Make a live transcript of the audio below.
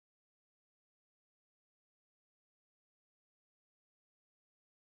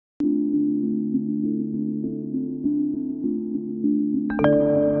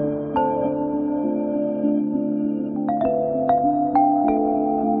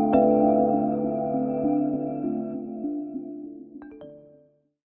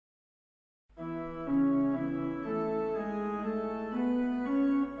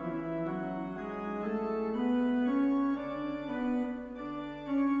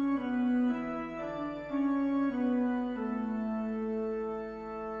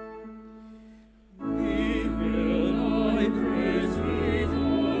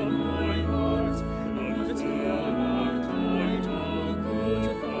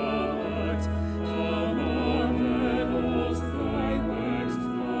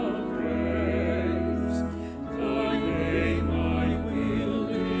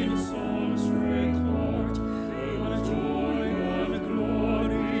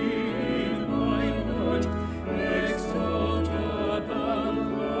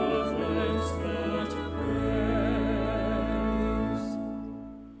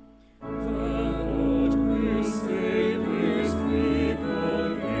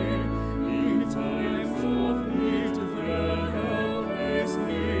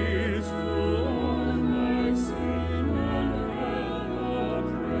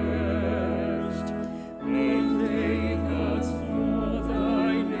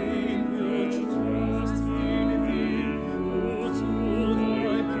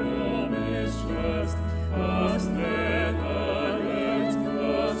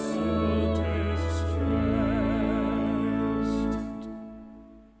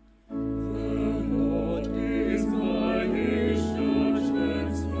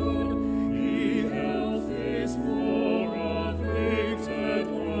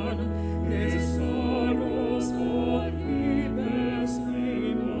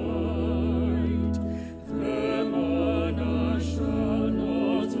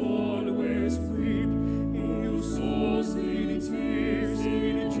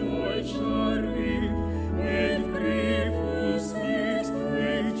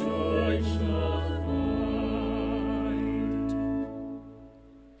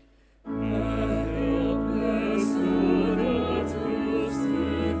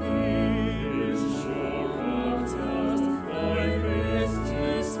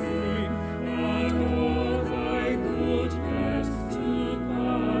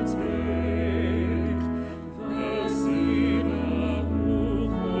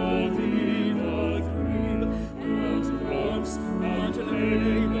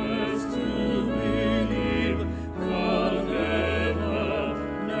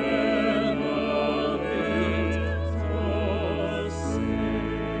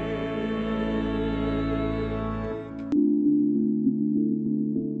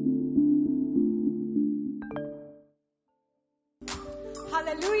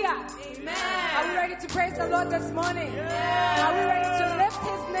Hallelujah. Amen. Are we ready to praise the Lord this morning? Yeah. Are we ready to lift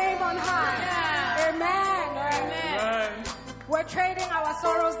His name on high? Yeah. Amen. Amen. We're trading our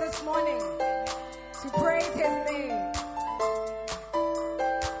sorrows this morning to praise His name.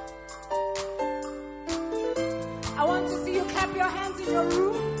 I want to see you clap your hands in your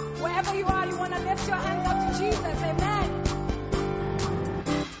room. Wherever you are, you want to lift your hands up to Jesus. Amen.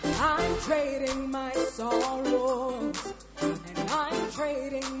 I'm trading my sorrows, and I'm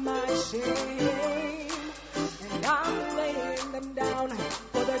trading my shame, and I'm laying them down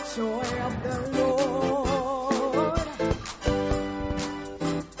for the joy of the Lord.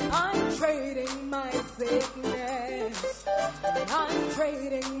 I'm trading my sickness, and I'm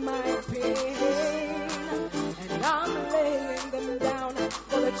trading my pain, and I'm laying them down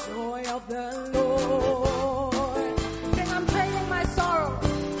for the joy of the Lord. Sing, I'm trading my sorrow.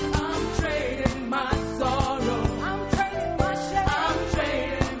 I'm trading my sorrow. I'm trading my shame. I'm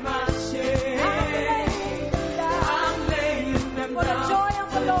trading my shame. I'm laying them down for the joy of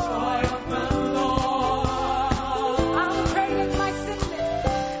the Lord. I'm trading my sickness.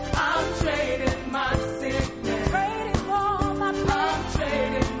 I'm trading my sickness. Trading all my pain. I'm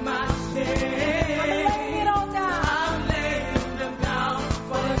trading my shame. I'm laying it all down. I'm laying them down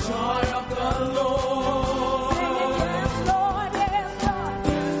for the joy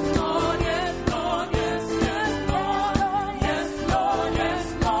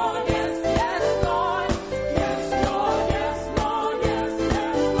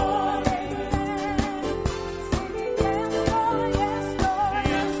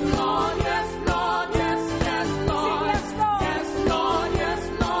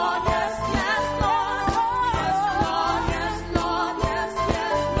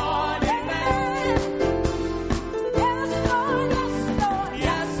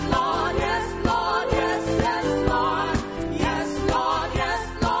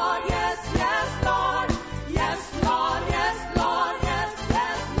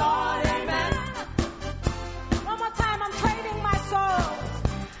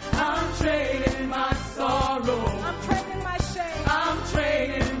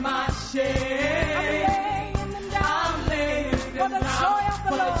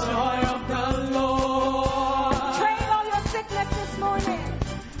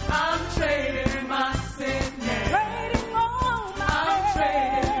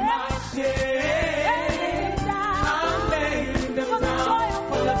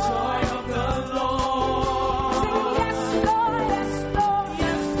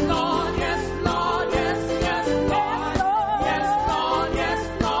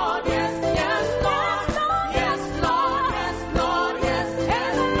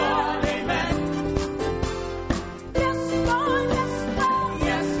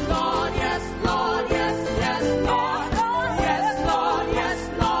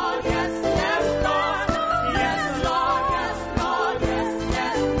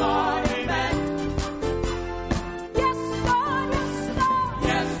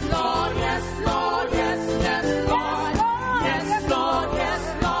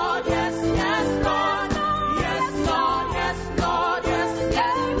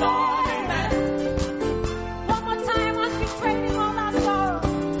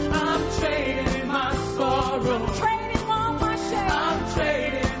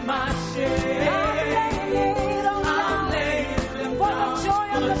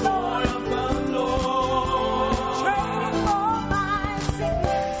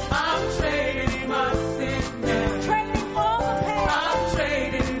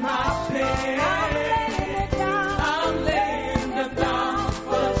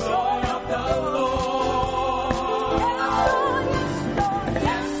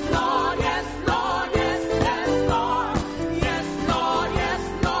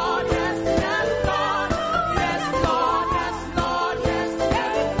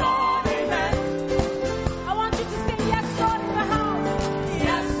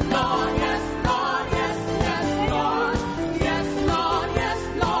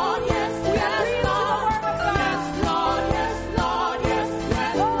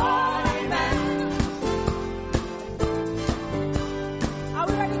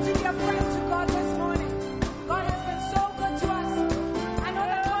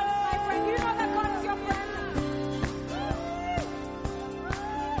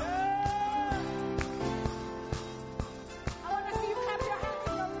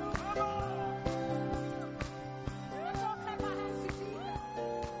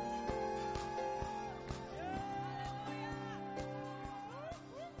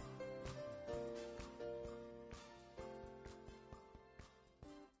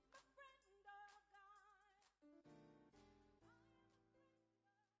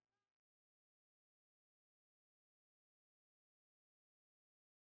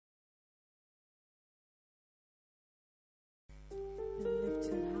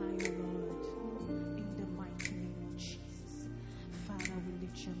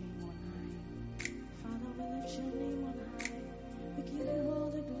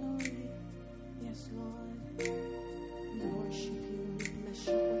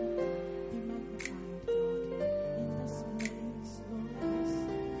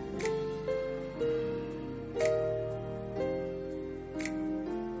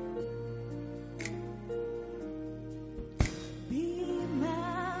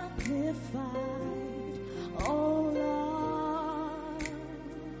magnified, oh Lord.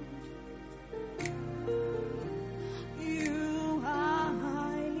 You are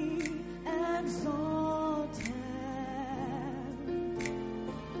highly exalted,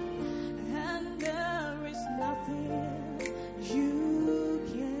 and there is nothing you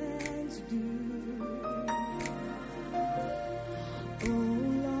can't do. Oh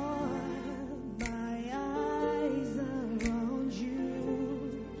Lord, my eyes are on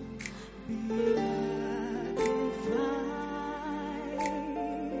you. Be magnified.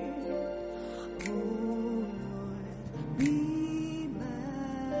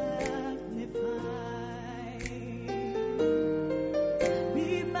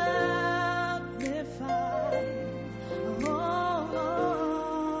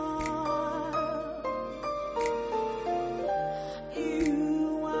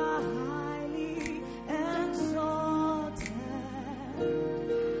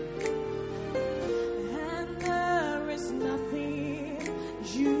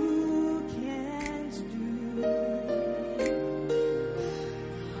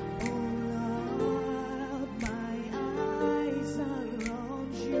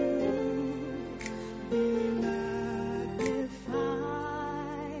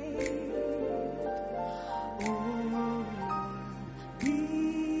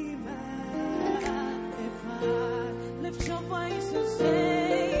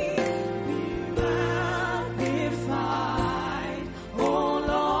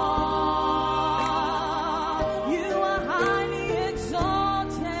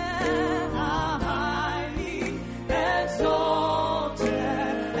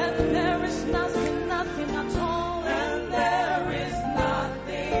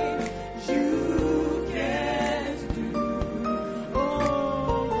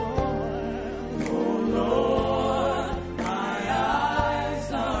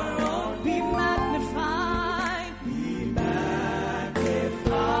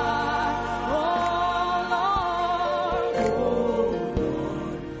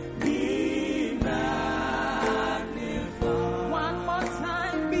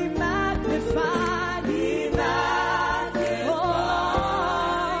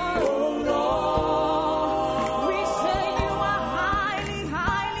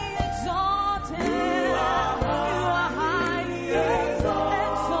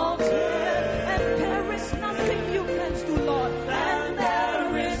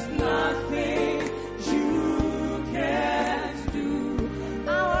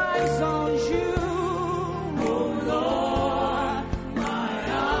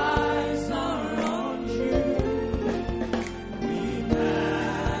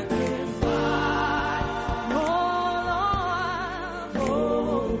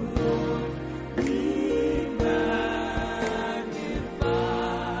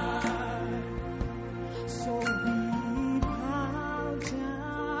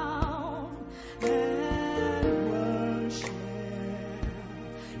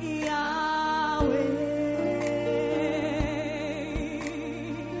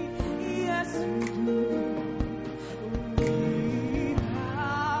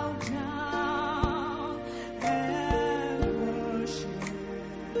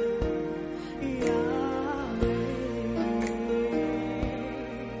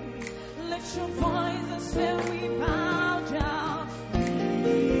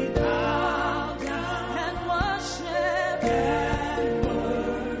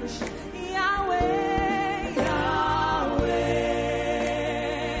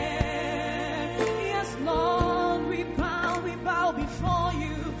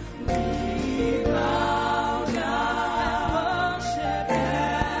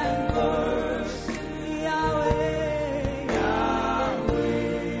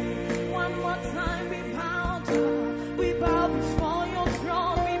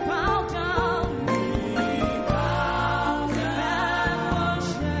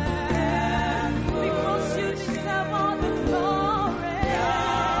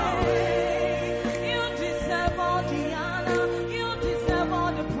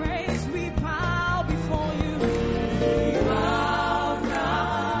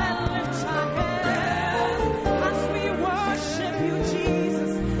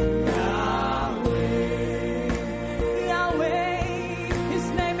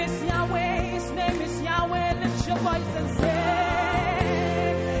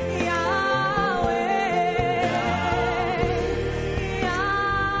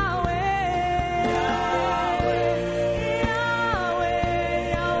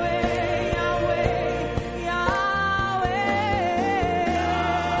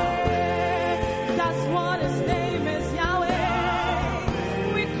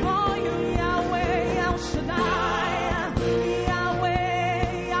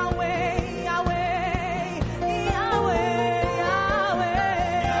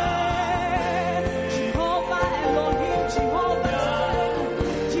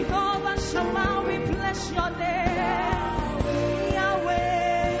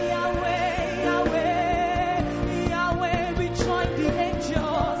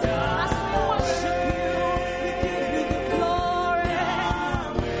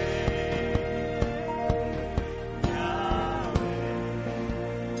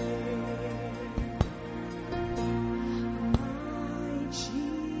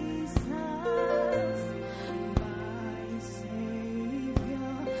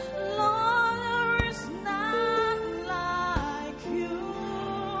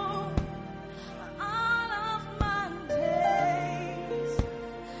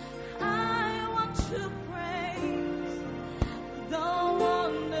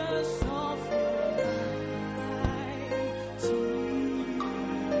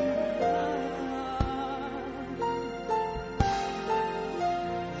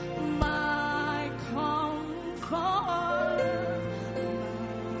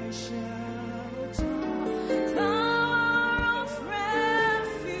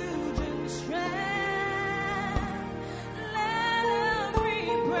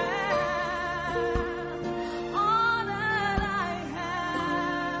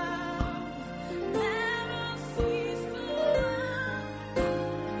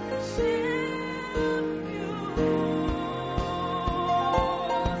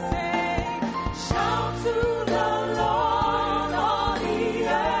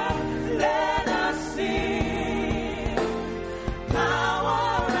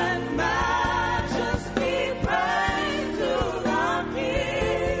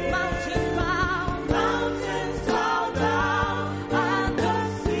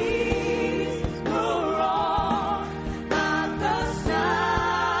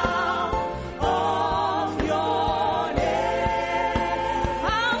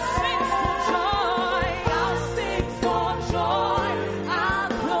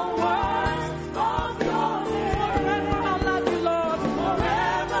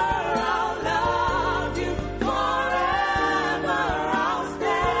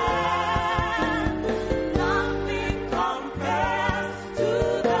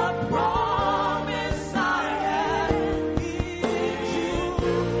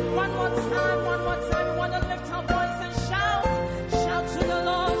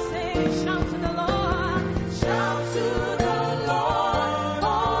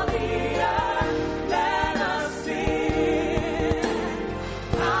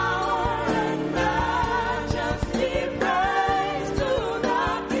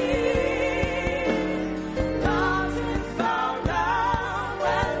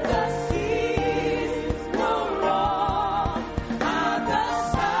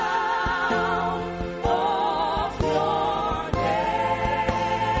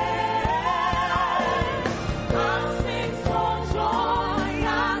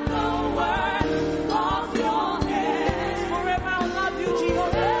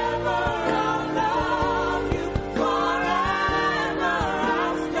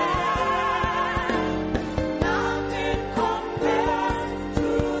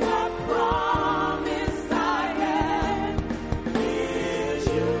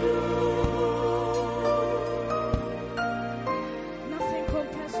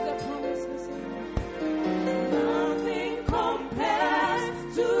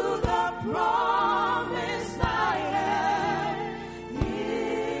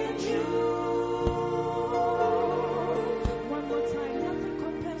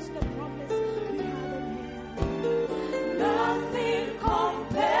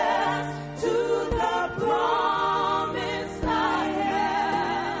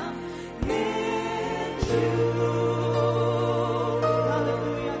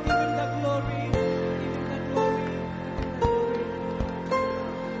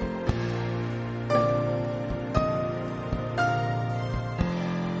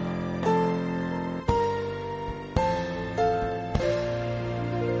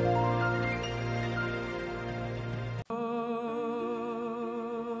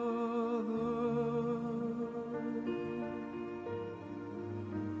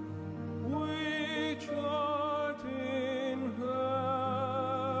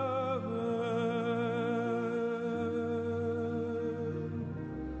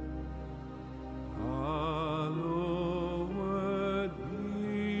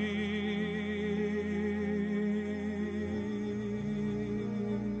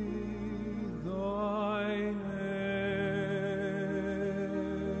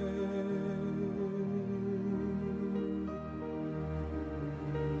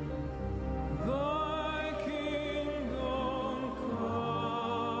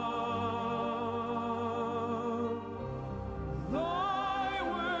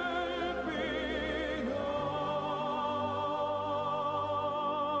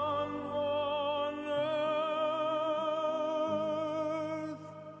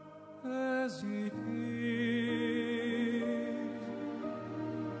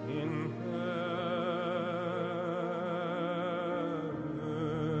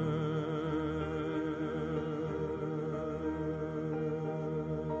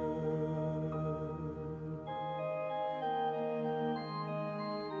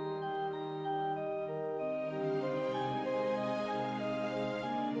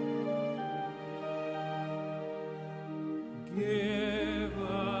 Give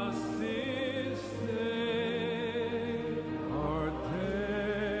us this day our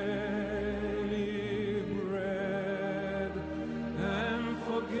daily bread, and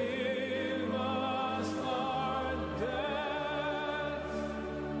forgive us our debts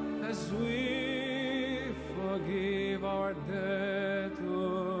as we forgive our debtors.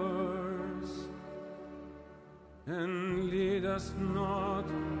 And lead us not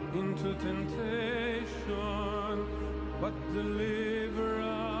into temptation, but deliver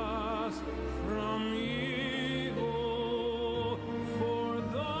us from evil. For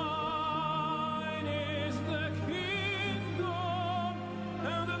thine is the kingdom,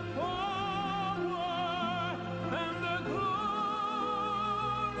 and the power, and the glory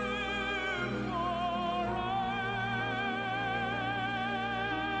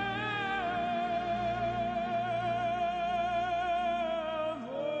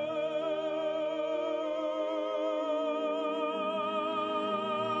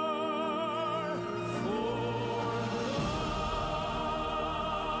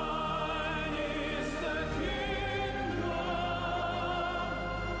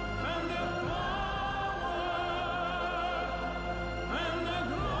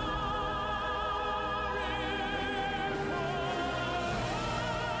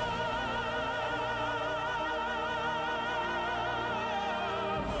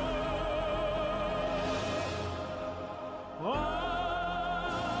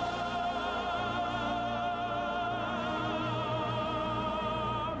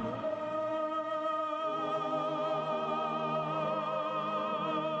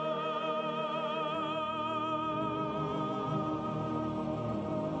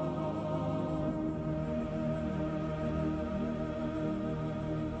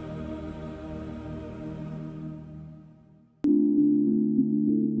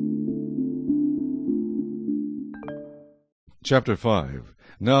Chapter 5.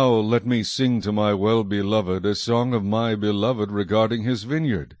 Now let me sing to my well-beloved a song of my beloved regarding his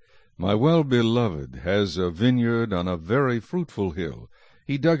vineyard. My well-beloved has a vineyard on a very fruitful hill.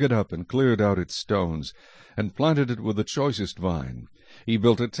 He dug it up and cleared out its stones, and planted it with the choicest vine. He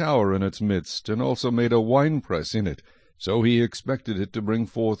built a tower in its midst, and also made a winepress in it. So he expected it to bring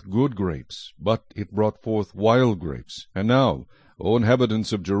forth good grapes, but it brought forth wild grapes. And now, O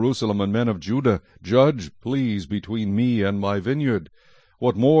inhabitants of Jerusalem and men of Judah, judge, please, between me and my vineyard.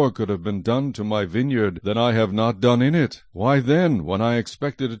 What more could have been done to my vineyard than I have not done in it? Why then, when I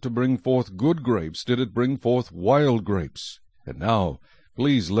expected it to bring forth good grapes, did it bring forth wild grapes? And now,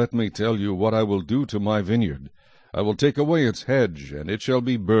 please let me tell you what I will do to my vineyard. I will take away its hedge, and it shall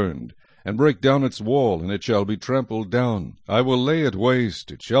be burned, and break down its wall, and it shall be trampled down. I will lay it waste,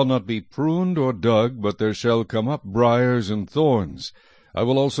 it shall not be pruned or dug, but there shall come up briars and thorns. I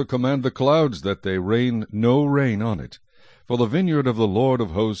will also command the clouds that they rain no rain on it. For the vineyard of the Lord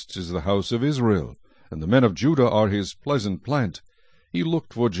of hosts is the house of Israel, and the men of Judah are his pleasant plant. He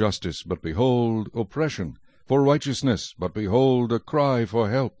looked for justice, but behold, oppression, for righteousness, but behold, a cry for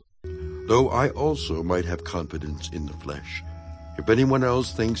help. Though I also might have confidence in the flesh, if anyone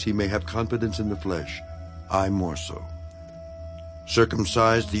else thinks he may have confidence in the flesh, I more so.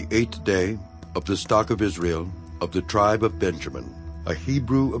 Circumcised the 8th day, of the stock of Israel, of the tribe of Benjamin, a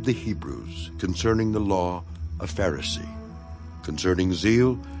Hebrew of the Hebrews, concerning the law, a Pharisee, concerning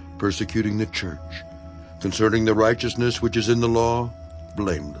zeal, persecuting the church, concerning the righteousness which is in the law,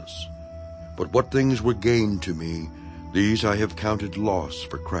 blameless. But what things were gained to me, these I have counted loss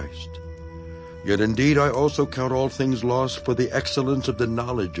for Christ. Yet indeed I also count all things loss for the excellence of the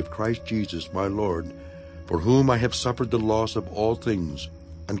knowledge of Christ Jesus my Lord, for whom I have suffered the loss of all things,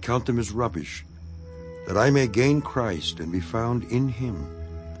 and count them as rubbish, that I may gain Christ and be found in him,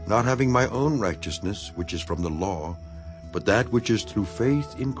 not having my own righteousness, which is from the law, but that which is through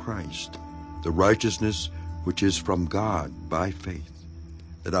faith in Christ, the righteousness which is from God by faith,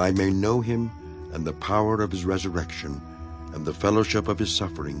 that I may know him and the power of his resurrection, and the fellowship of his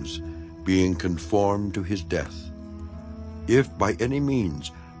sufferings, being conformed to his death, if by any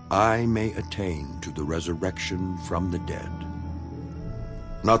means I may attain to the resurrection from the dead.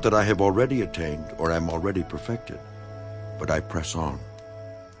 Not that I have already attained or am already perfected, but I press on,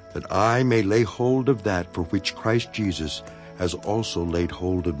 that I may lay hold of that for which Christ Jesus has also laid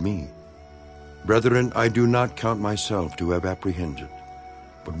hold of me. Brethren, I do not count myself to have apprehended,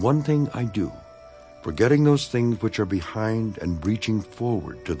 but one thing I do, forgetting those things which are behind and reaching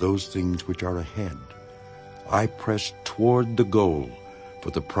forward to those things which are ahead, I press toward the goal for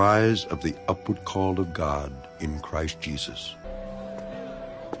the prize of the upward call of God in Christ Jesus.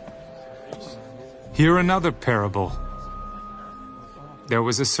 Hear another parable. There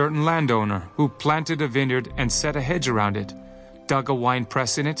was a certain landowner who planted a vineyard and set a hedge around it, dug a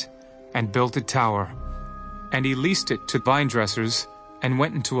winepress in it, and built a tower. And he leased it to vine dressers and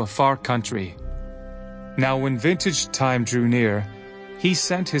went into a far country. Now when vintage time drew near, he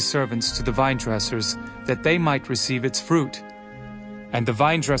sent his servants to the vine dressers that they might receive its fruit. And the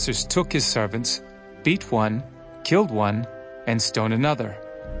vine dressers took his servants, beat one, killed one, and stoned another.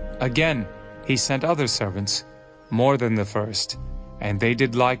 Again he sent other servants, more than the first, and they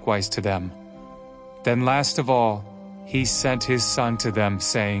did likewise to them. Then last of all, he sent his son to them,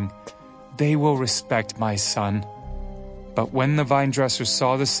 saying, They will respect my son. But when the vine dressers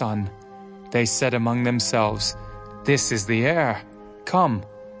saw the son, they said among themselves, This is the heir. Come,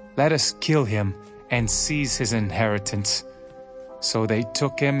 let us kill him and seize his inheritance. So they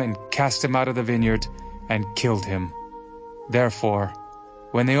took him and cast him out of the vineyard and killed him. Therefore,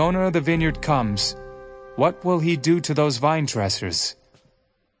 when the owner of the vineyard comes, what will he do to those vine dressers?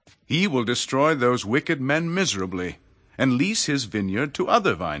 He will destroy those wicked men miserably, and lease his vineyard to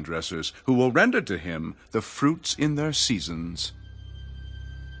other vine dressers, who will render to him the fruits in their seasons.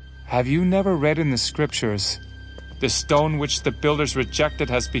 Have you never read in the scriptures, the stone which the builders rejected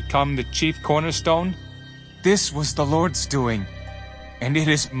has become the chief cornerstone? This was the Lord's doing, and it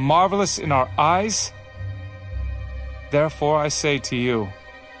is marvelous in our eyes. Therefore I say to you,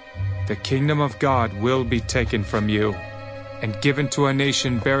 the kingdom of God will be taken from you, and given to a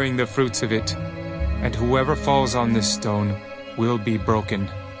nation bearing the fruits of it. And whoever falls on this stone will be broken,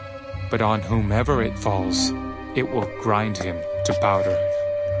 but on whomever it falls, it will grind him to powder.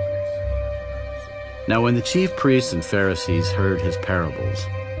 Now when the chief priests and Pharisees heard his parables,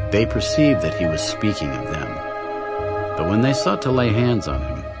 they perceived that he was speaking of them. But when they sought to lay hands on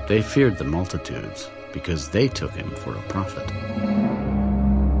him, they feared the multitudes, because they took him for a prophet.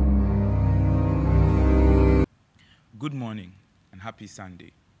 Good morning and happy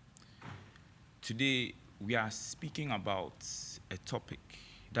Sunday. Today we are speaking about a topic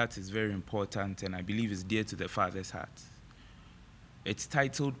that is very important and I believe is dear to the Father's heart. It's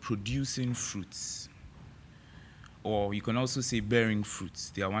titled Producing Fruits, or you can also say bearing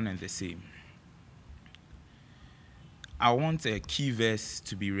fruits. They are one and the same. I want a key verse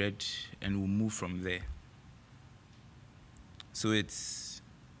to be read and we'll move from there. So it's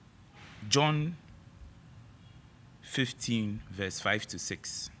John 15, verse 5 to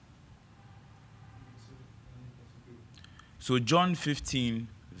 6. So John 15,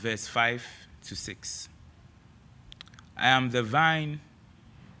 verse 5 to 6. I am the vine,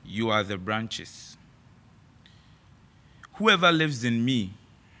 you are the branches. Whoever lives in me,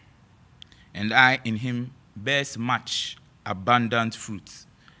 and I in him, bears much abundant fruit.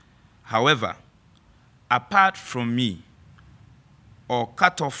 However, apart from me, or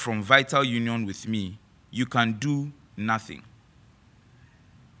cut off from vital union with me, you can do nothing.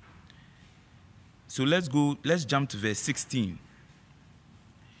 So let's jump to verse 16.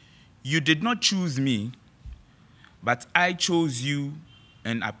 You did not choose me, but I chose you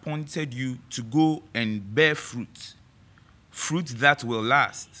and appointed you to go and bear fruit, fruit that will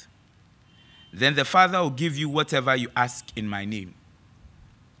last. Then the Father will give you whatever you ask in my name.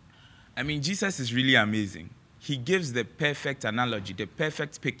 I mean, Jesus is really amazing. He gives the perfect analogy, the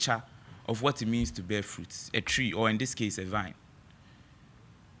perfect picture of what it means to bear fruits, a tree, or in this case, a vine.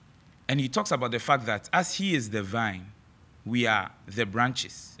 And he talks about the fact that as he is the vine, we are the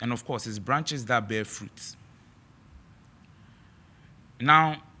branches. And of course, it's branches that bear fruits.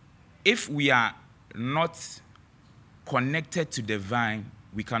 Now, if we are not connected to the vine,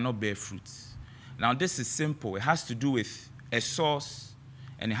 we cannot bear fruits. Now, this is simple. It has to do with a source,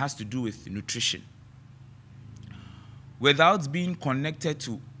 and it has to do with nutrition. Without being connected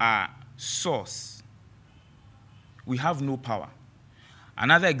to our source, we have no power.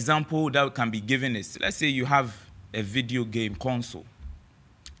 Another example that can be given is, let's say you have a video game console,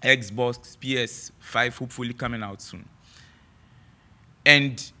 Xbox, PS5, hopefully coming out soon.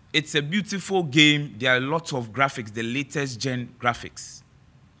 And it's a beautiful game. There are lots of graphics, the latest gen graphics.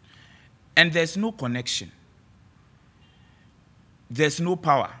 And there's no connection. There's no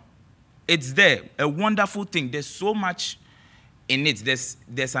power. It's there, a wonderful thing. There's so much in it.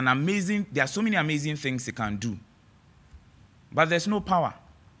 There are so many amazing things it can do. But there's no power.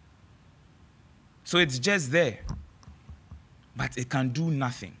 So it's just there. But it can do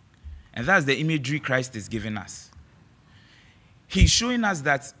nothing. And that's the imagery Christ is giving us. He's showing us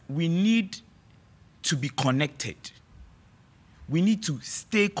that we need to be connected. We need to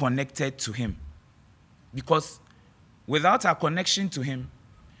stay connected to him. Because without our connection to him,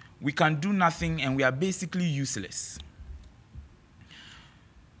 we can do nothing and we are basically useless.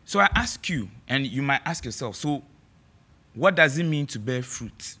 So I ask you, and you might ask yourself, so what does it mean to bear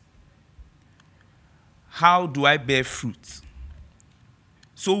fruit? How do I bear fruit?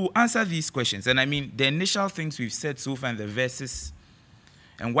 So we'll answer these questions. And I mean, the initial things we've said so far in the verses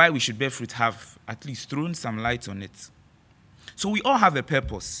and why we should bear fruit have at least thrown some light on it. So we all have a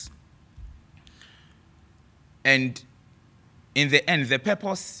purpose. And in the end, the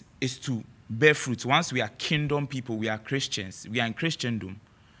purpose is to bear fruit. Once we are kingdom people, we are Christians, we are in Christendom,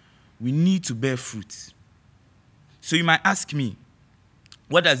 we need to bear fruit. So you might ask me,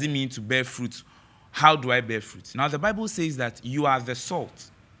 what does it mean to bear fruit? How do I bear fruit? Now, the Bible says that you are the salt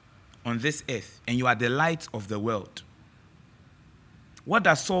on this earth and you are the light of the world. What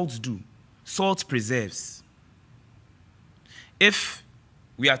does salt do? Salt preserves. If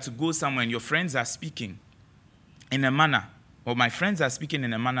we are to go somewhere and your friends are speaking in a manner, or my friends are speaking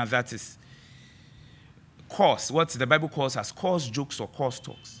in a manner that is coarse, what the Bible calls as coarse jokes or coarse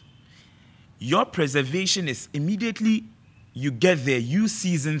talks, your preservation is immediately you get there, you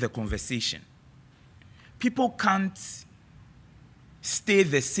season the conversation. People can't stay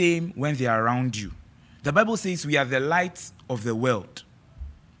the same when they are around you. The Bible says we are the light of the world.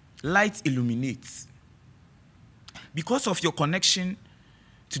 Light illuminates. Because of your connection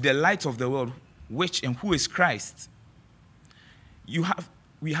to the light of the world, which and who is Christ,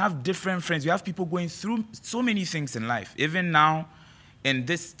 we have different friends. We have people going through so many things in life. Even now, in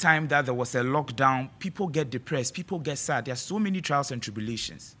this time that there was a lockdown, people get depressed, people get sad. There are so many trials and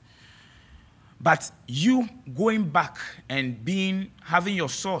tribulations. But you going back and having your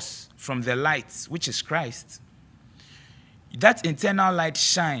source from the light, which is Christ, that internal light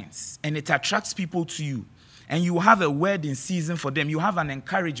shines and it attracts people to you. And you have a word in season for them. You have an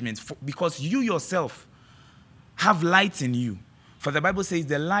encouragement because you yourself have light in you. For the Bible says,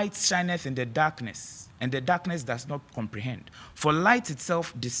 the light shineth in the darkness, and the darkness does not comprehend. For light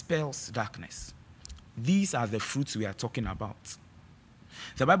itself dispels darkness. These are the fruits we are talking about.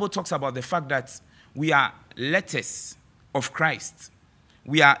 The Bible talks about the fact that we are letters of Christ.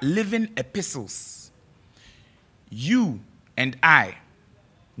 We are living epistles. You and I,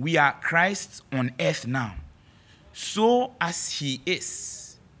 we are Christ on earth now. So as he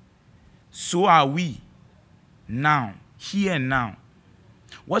is, so are we now, here and now.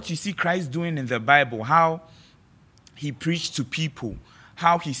 What you see Christ doing in the Bible, how he preached to people,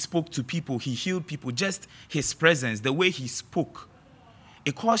 how he spoke to people, he healed people, just his presence, the way he spoke,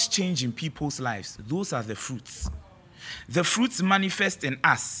 it caused change in people's lives. Those are the fruits. The fruits manifest in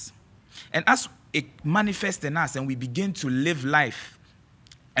us. And as it manifests in us and we begin to live life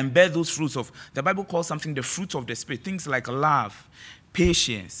and bear those fruits of, the Bible calls something the fruit of the Spirit, things like love,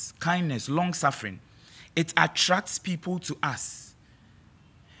 patience, kindness, long-suffering. It attracts people to us.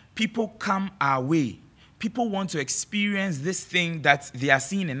 People come our way. People want to experience this thing that they are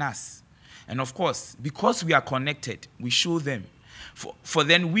seeing in us. And of course, because we are connected, we show them. For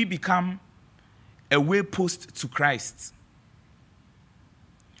then we become a waypost to Christ.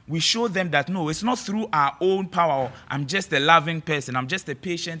 We show them that no, it's not through our own power. I'm just a loving person. I'm just a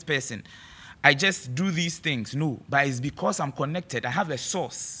patient person. I just do these things. No, but it's because I'm connected. I have a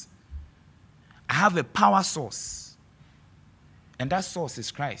source. I have a power source. And that source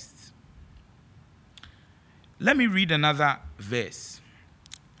is Christ. Let me read another verse.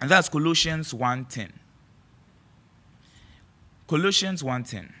 And that's Colossians 1:10. Colossians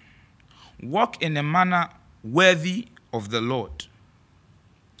 1:10. Walk in a manner worthy of the Lord,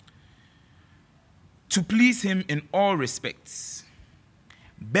 to please him in all respects,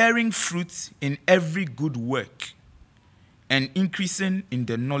 bearing fruit in every good work, and increasing in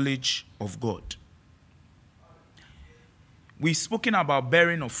the knowledge of God. We've spoken about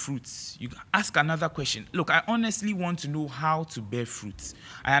bearing of fruits. You ask another question. Look, I honestly want to know how to bear fruits.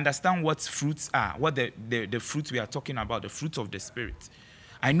 I understand what fruits are, what the fruits we are talking about, the fruits of the Spirit.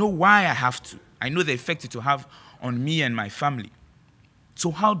 I know why I have to. I know the effect it will have on me and my family. So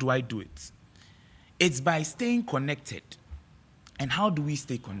how do I do it? It's by staying connected. And how do we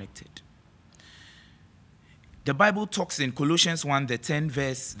stay connected? The Bible talks in Colossians 1, the 10th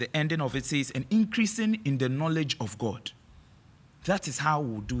verse, the ending of it says, and increasing in the knowledge of God. That is how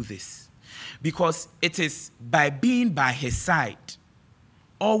we'll do this. Because it is by being by his side,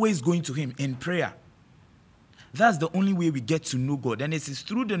 always going to him in prayer. That's the only way we get to know God. And it is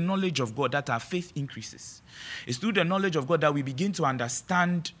through the knowledge of God that our faith increases. It's through the knowledge of God that we begin to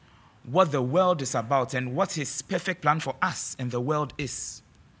understand what the world is about and what his perfect plan for us and the world is.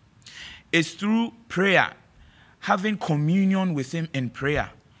 It's through prayer, having communion with him in prayer,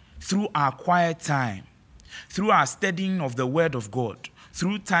 through our quiet time, through our studying of the word of God,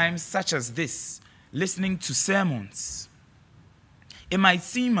 through times such as this, listening to sermons. It might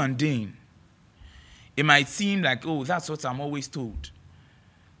seem mundane. It might seem like, oh, that's what I'm always told.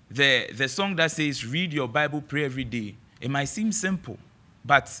 The song that says, read your Bible, pray every day. It might seem simple.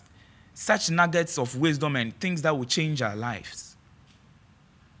 but such nuggets of wisdom and things that will change our lives.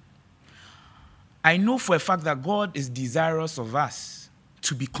 I know for a fact that God is desirous of us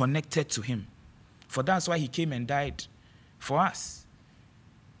to be connected to him. For that's why he came and died for us.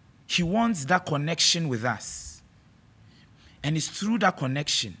 He wants that connection with us. And it's through that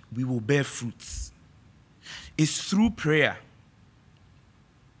connection we will bear fruits. It's through prayer,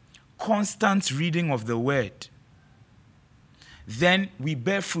 constant reading of the word. Then we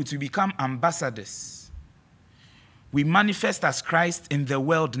bear fruit. We become ambassadors. We manifest as Christ in the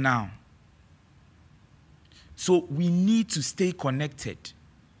world now. So we need to stay connected.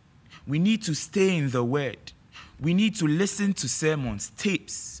 We need to stay in the word. We need to listen to sermons,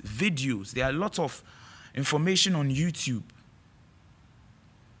 tapes, videos. There are lots of information on YouTube.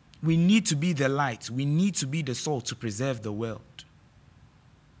 We need to be the light. We need to be the salt to preserve the world.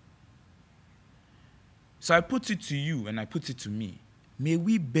 So I put it to you and I put it to me. May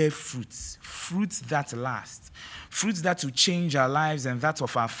we bear fruits, fruits that last, fruits that will change our lives and that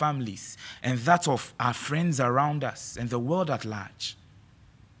of our families and that of our friends around us and the world at large.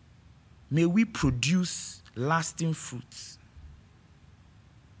 May we produce lasting fruits.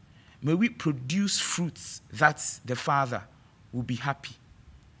 May we produce fruits that the Father will be happy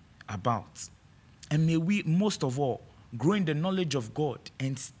about. And may we, most of all, grow in the knowledge of God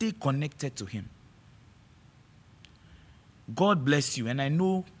and stay connected to him. God bless you, and I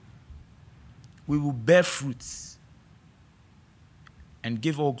know we will bear fruits and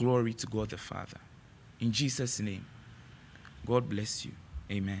give all glory to God the Father. In Jesus' name, God bless you.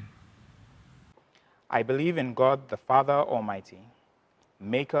 Amen. I believe in God the Father Almighty,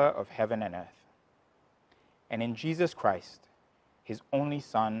 maker of heaven and earth, and in Jesus Christ, his only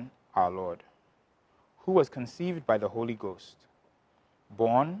Son, our Lord, who was conceived by the Holy Ghost,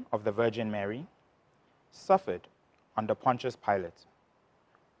 born of the Virgin Mary, suffered under Pontius Pilate,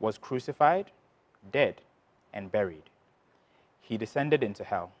 was crucified, dead, and buried. He descended into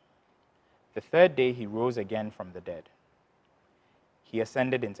hell. The third day he rose again from the dead. He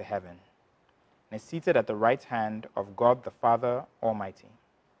ascended into heaven, and is seated at the right hand of God the Father Almighty.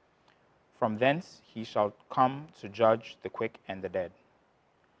 From thence he shall come to judge the quick and the dead.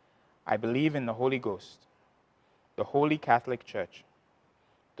 I believe in the Holy Ghost, the Holy Catholic Church,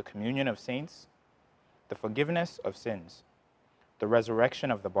 the communion of saints, the forgiveness of sins, the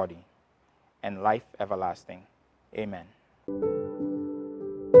resurrection of the body, and life everlasting. Amen.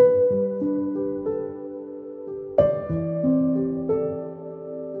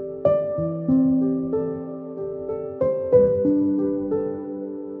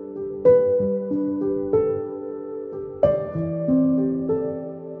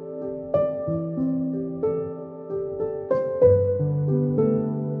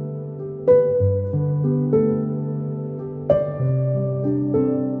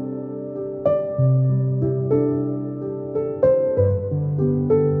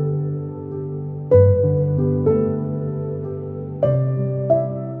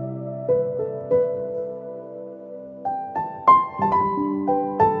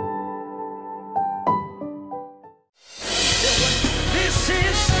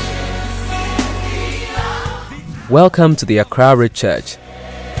 Welcome to the Accra Church.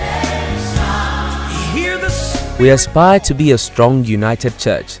 We aspire to be a strong, united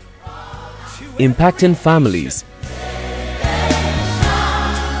church, impacting families,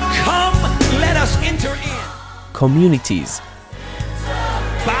 Come, let us enter in. communities,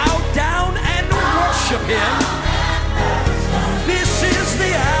 Bow down and worship him. This is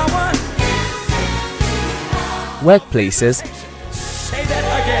the hour. workplaces, Say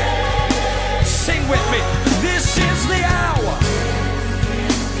that again. Sing with me. This is the hour.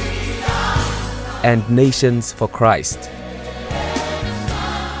 and nations for Christ.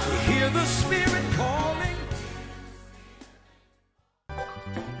 Hear the Spirit calling.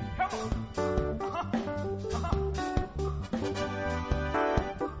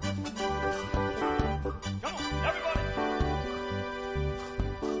 Come on, everybody.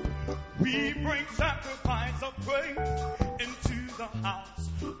 We bring sacrifice of praise into the house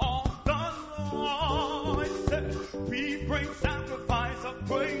of the Lord. We bring sacrifice of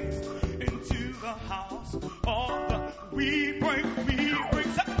praise into the house of the. We bring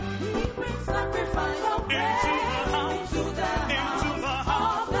sacrifice of praise into the house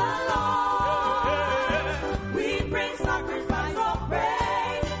of the Lord. We bring sacrifice of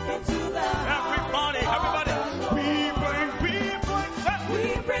praise into the house. Everybody. We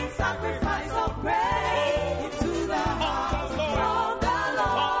bring sacrifice of praise into the house of the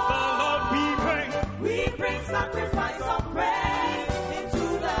Lord. We bring sacrifice of praise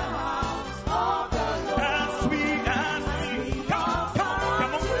into the house of the Lord. As we come.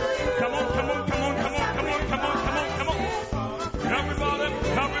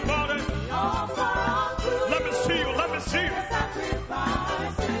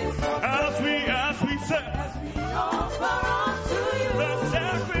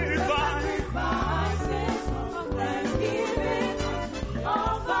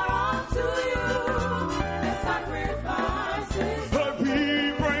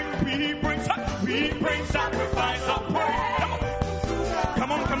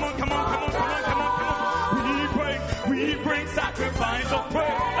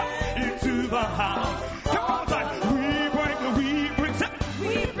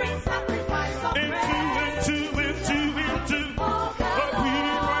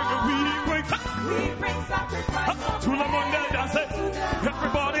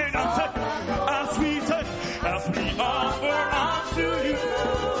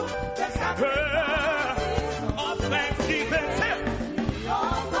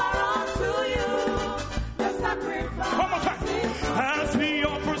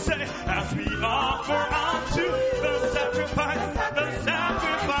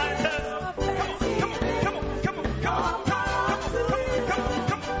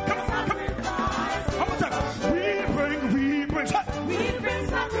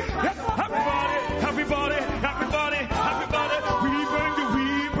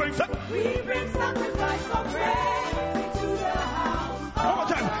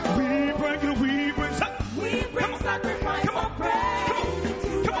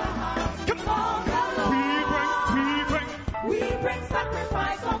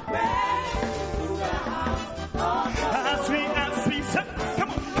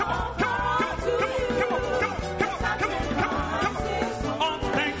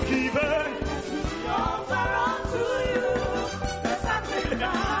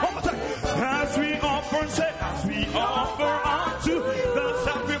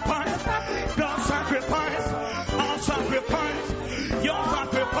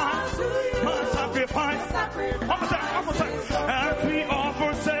 sacrifice. One more time. As we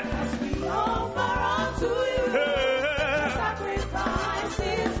offer, say, As we offer unto you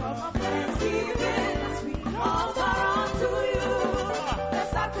sacrifices of our thanksgiving. As we offer unto you the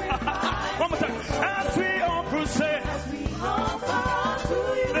sacrifice. One more time. As we offer, say, As we offer unto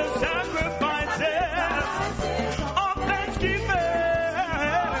you the sacrifices of thanksgiving.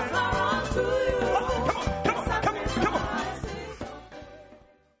 unto you. Come on.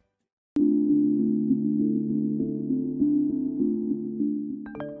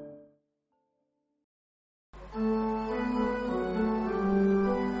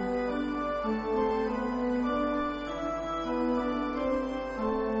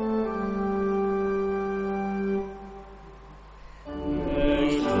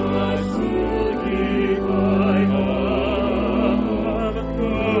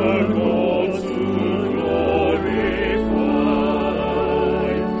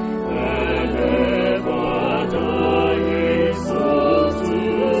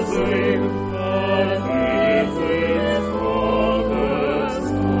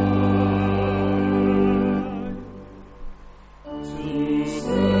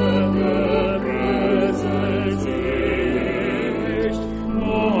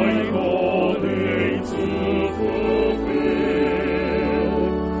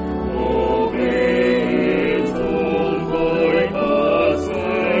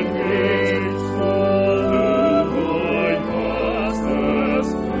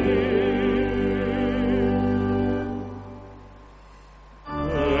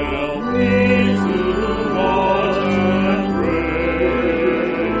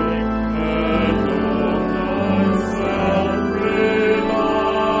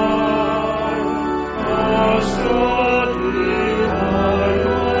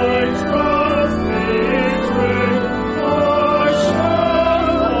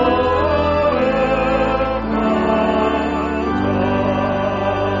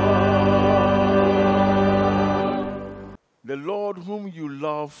 The Lord whom you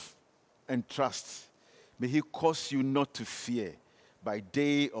love and trust, may he cause you not to fear by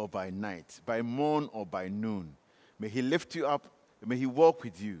day or by night, by morn or by noon. May he lift you up, may he walk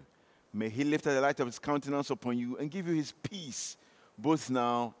with you. May he lift the light of his countenance upon you and give you his peace, both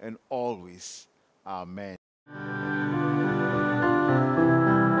now and always. Amen.